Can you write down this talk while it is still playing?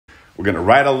We're gonna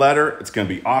write a letter. It's gonna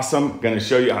be awesome. I'm gonna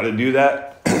show you how to do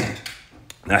that.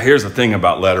 Now, here's the thing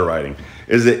about letter writing,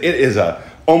 is that it is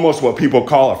almost what people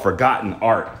call a forgotten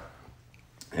art.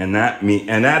 And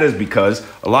that is because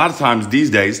a lot of times these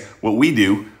days, what we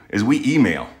do is we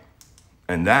email.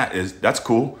 And that's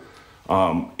cool.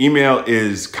 Email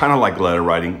is kind of like letter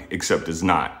writing, except it's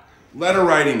not. Letter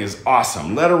writing is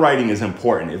awesome. Letter writing is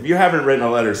important. If you haven't written a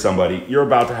letter to somebody, you're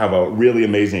about to have a really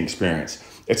amazing experience.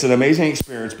 It's an amazing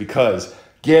experience because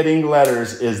getting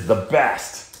letters is the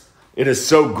best. It is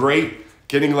so great.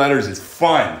 Getting letters is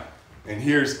fun. And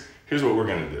here's what we're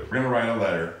gonna do. We're gonna write a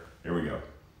letter. Here we go.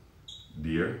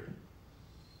 Dear,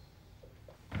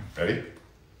 ready?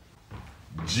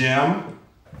 Jim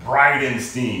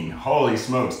Bridenstine. Holy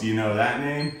smokes, do you know that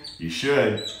name? You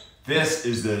should. This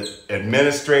is the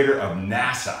administrator of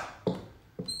NASA,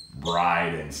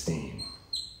 Bridenstine.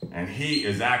 And he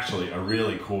is actually a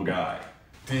really cool guy.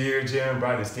 Dear Jim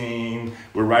Bridenstine,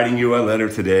 we're writing you a letter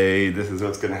today. This is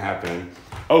what's gonna happen.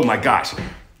 Oh my gosh,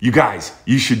 you guys,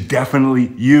 you should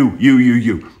definitely,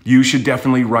 you should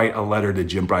definitely write a letter to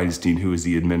Jim Bridenstine, who is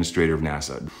the administrator of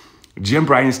NASA. Jim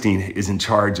Bridenstine is in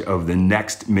charge of the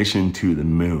next mission to the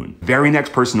moon. The very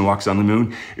next person who walks on the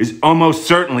moon is almost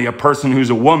certainly a person who's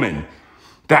a woman.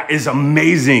 That is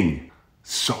amazing.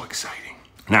 So exciting.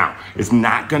 Now, it's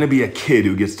not gonna be a kid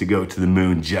who gets to go to the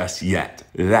moon just yet.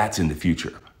 That's in the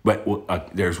future. But we're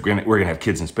gonna have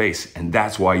kids in space, and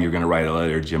that's why you're gonna write a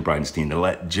letter to Jim Bridenstine, to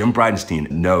let Jim Bridenstine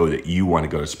know that you wanna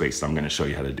go to space. So I'm gonna show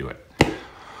you how to do it.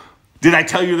 Did I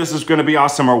tell you this is gonna be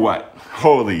awesome or what?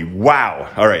 Holy wow.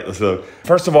 All right, so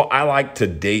first of all, I like to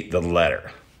date the letter.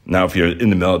 Now, if you're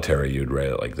in the military, you'd write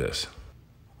it like this.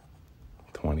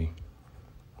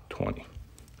 2020.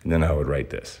 And then I would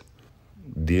write this.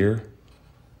 Dear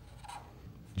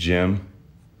Jim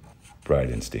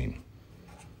Bridenstine.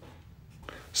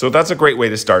 So that's a great way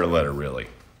to start a letter, really.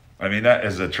 I mean, that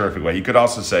is a terrific way. You could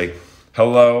also say,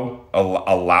 hello,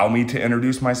 allow me to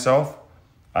introduce myself.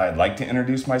 I'd like to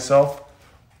introduce myself.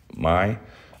 My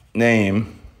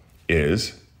name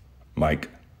is Mike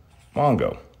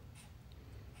Mongo.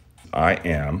 I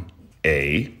am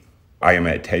a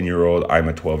 10-year-old, I'm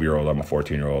a 12-year-old, I'm a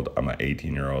 14-year-old, I'm an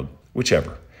 18-year-old,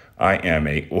 whichever. I am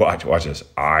a, watch this,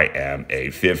 I am a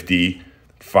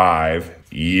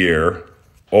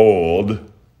 55-year-old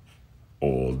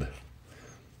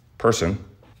person,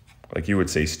 like you would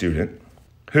say student,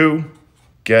 who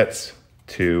gets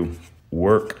to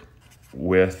work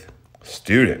with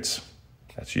students,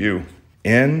 that's you,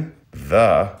 in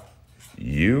the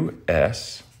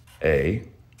USA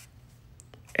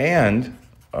and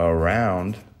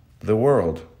around the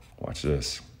world. Watch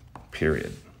this,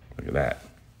 period. Look at that.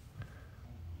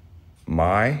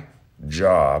 My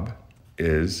job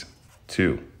is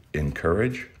to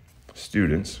encourage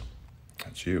students,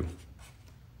 that's you.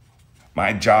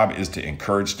 My job is to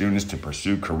encourage students to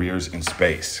pursue careers in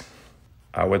space.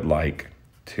 I would like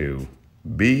to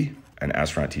be an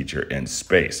astronaut teacher in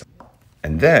space.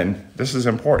 And then, this is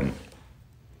important.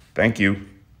 Thank you.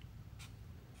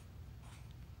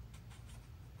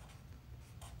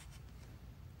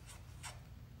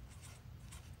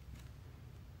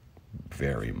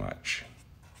 Very much.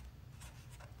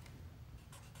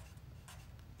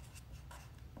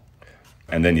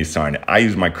 And then you sign it. I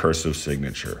use my cursive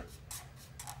signature.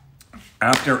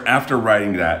 After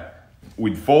writing that,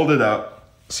 we'd fold it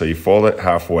up. So you fold it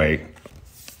halfway.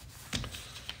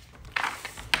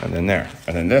 And then there.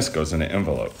 And then this goes in an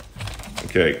envelope.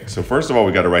 Okay, so first of all,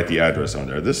 we got to write the address on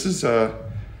there. This is,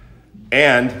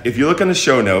 and if you look in the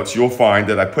show notes, you'll find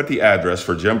that I put the address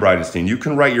for Jim Bridenstine. You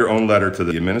can write your own letter to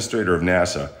the administrator of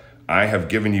NASA. I have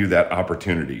given you that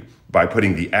opportunity by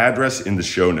putting the address in the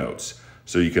show notes.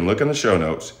 So you can look in the show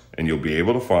notes and you'll be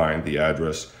able to find the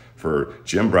address for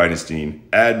Jim Bridenstine,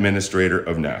 administrator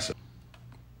of NASA.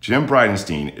 Jim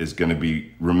Bridenstine is going to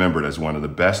be remembered as one of the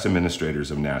best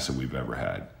administrators of NASA we've ever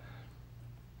had.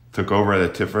 Took over at a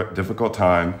difficult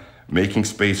time, making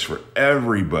space for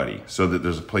everybody so that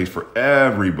there's a place for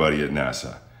everybody at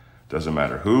NASA. Doesn't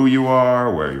matter who you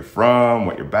are, where you're from,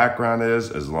 what your background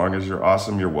is, as long as you're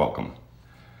awesome, you're welcome.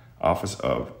 Office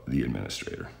of the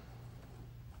Administrator.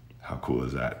 How cool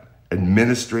is that?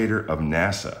 Administrator of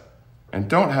NASA. And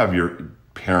don't have your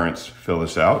parents fill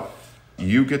this out.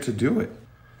 You get to do it.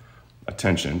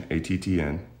 Attention,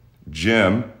 ATTN,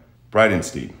 Jim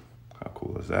Bridenstine. How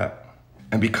cool is that?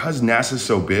 And because NASA's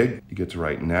so big, you get to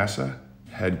write NASA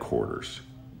headquarters.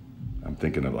 I'm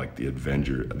thinking of like the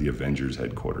Avengers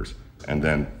headquarters. And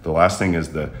then the last thing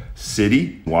is the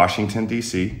city, Washington,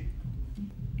 D.C.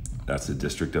 That's the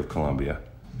District of Columbia.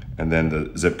 And then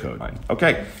the zip code.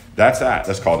 Okay, that's that.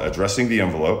 That's called addressing the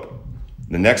envelope.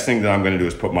 The next thing that I'm going to do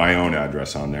is put my own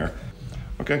address on there.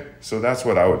 Okay, so that's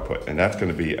what I would put, and that's going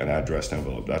to be an addressed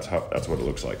envelope. That's what it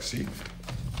looks like. See,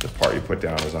 the part you put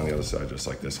down is on the other side, just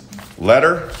like this.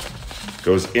 Letter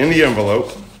goes in the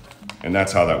envelope, and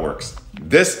that's how that works.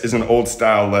 This is an old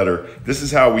style letter. This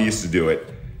is how we used to do it.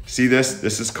 See this?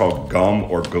 This is called gum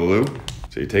or glue.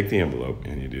 So you take the envelope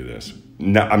and you do this.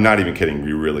 No, I'm not even kidding.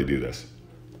 We really do this.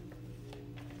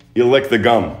 You lick the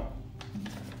gum.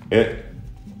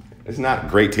 It's not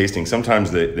great tasting.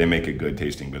 Sometimes they make it good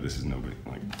tasting, but this is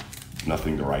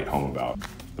nothing to write home about.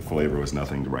 The flavor was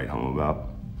nothing to write home about.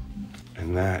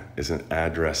 And that is an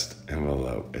addressed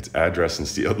envelope. It's addressed and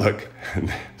sealed. Look,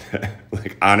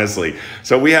 like honestly.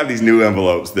 So we have these new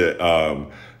envelopes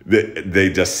that they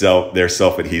just they're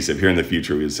self-adhesive. Here in the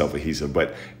future, we use self-adhesive,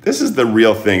 but this is the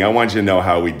real thing. I want you to know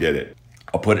how we did it.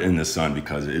 I'll put it in the sun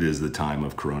because it is the time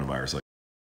of coronavirus.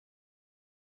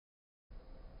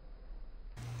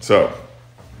 So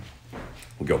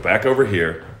we'll go back over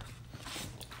here.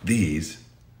 These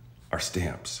are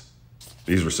stamps.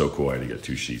 These were so cool, I had to get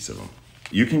 2 sheets of them.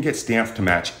 You can get stamps to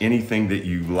match anything that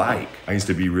you like. I used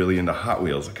to be really into Hot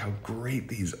Wheels. Look how great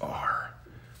these are.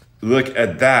 Look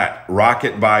at that,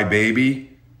 Rocket Bye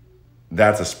Baby.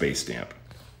 That's a space stamp.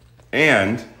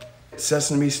 And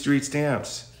Sesame Street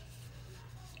stamps.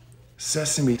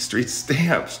 Sesame Street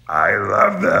stamps. I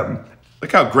love them.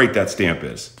 Look how great that stamp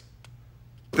is.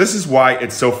 This is why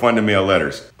it's so fun to mail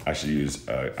letters. I should use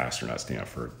an astronaut stamp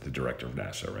for the director of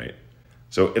NASA, right?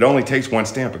 So it only takes 1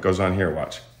 stamp. It goes on here,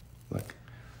 watch. Look,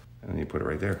 and then you put it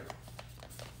right there.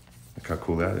 Look how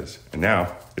cool that is. And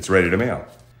now it's ready to mail.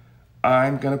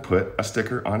 I'm gonna put a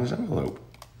sticker on his envelope.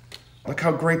 Look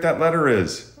how great that letter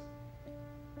is.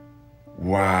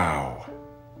 Wow.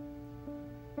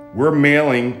 We're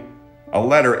mailing a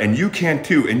letter, and you can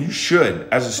too, and you should,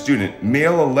 as a student,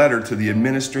 mail a letter to the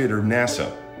administrator of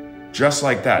NASA. Just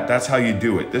like that. That's how you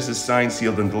do it. This is signed,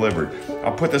 sealed, and delivered.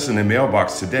 I'll put this in the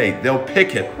mailbox today. They'll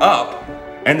pick it up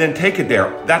and then take it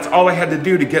there. That's all I had to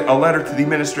do to get a letter to the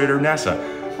administrator of NASA.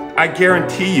 I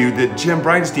guarantee you that Jim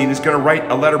Bridenstine is going to write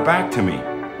a letter back to me.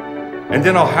 And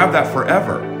then I'll have that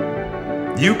forever.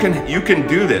 You can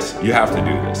do this. You have to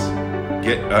do this.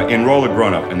 Enroll a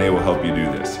grown-up and they will help you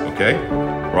do this, okay?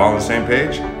 We're all on the same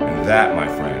page? And that, my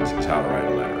friends, is how to write a letter.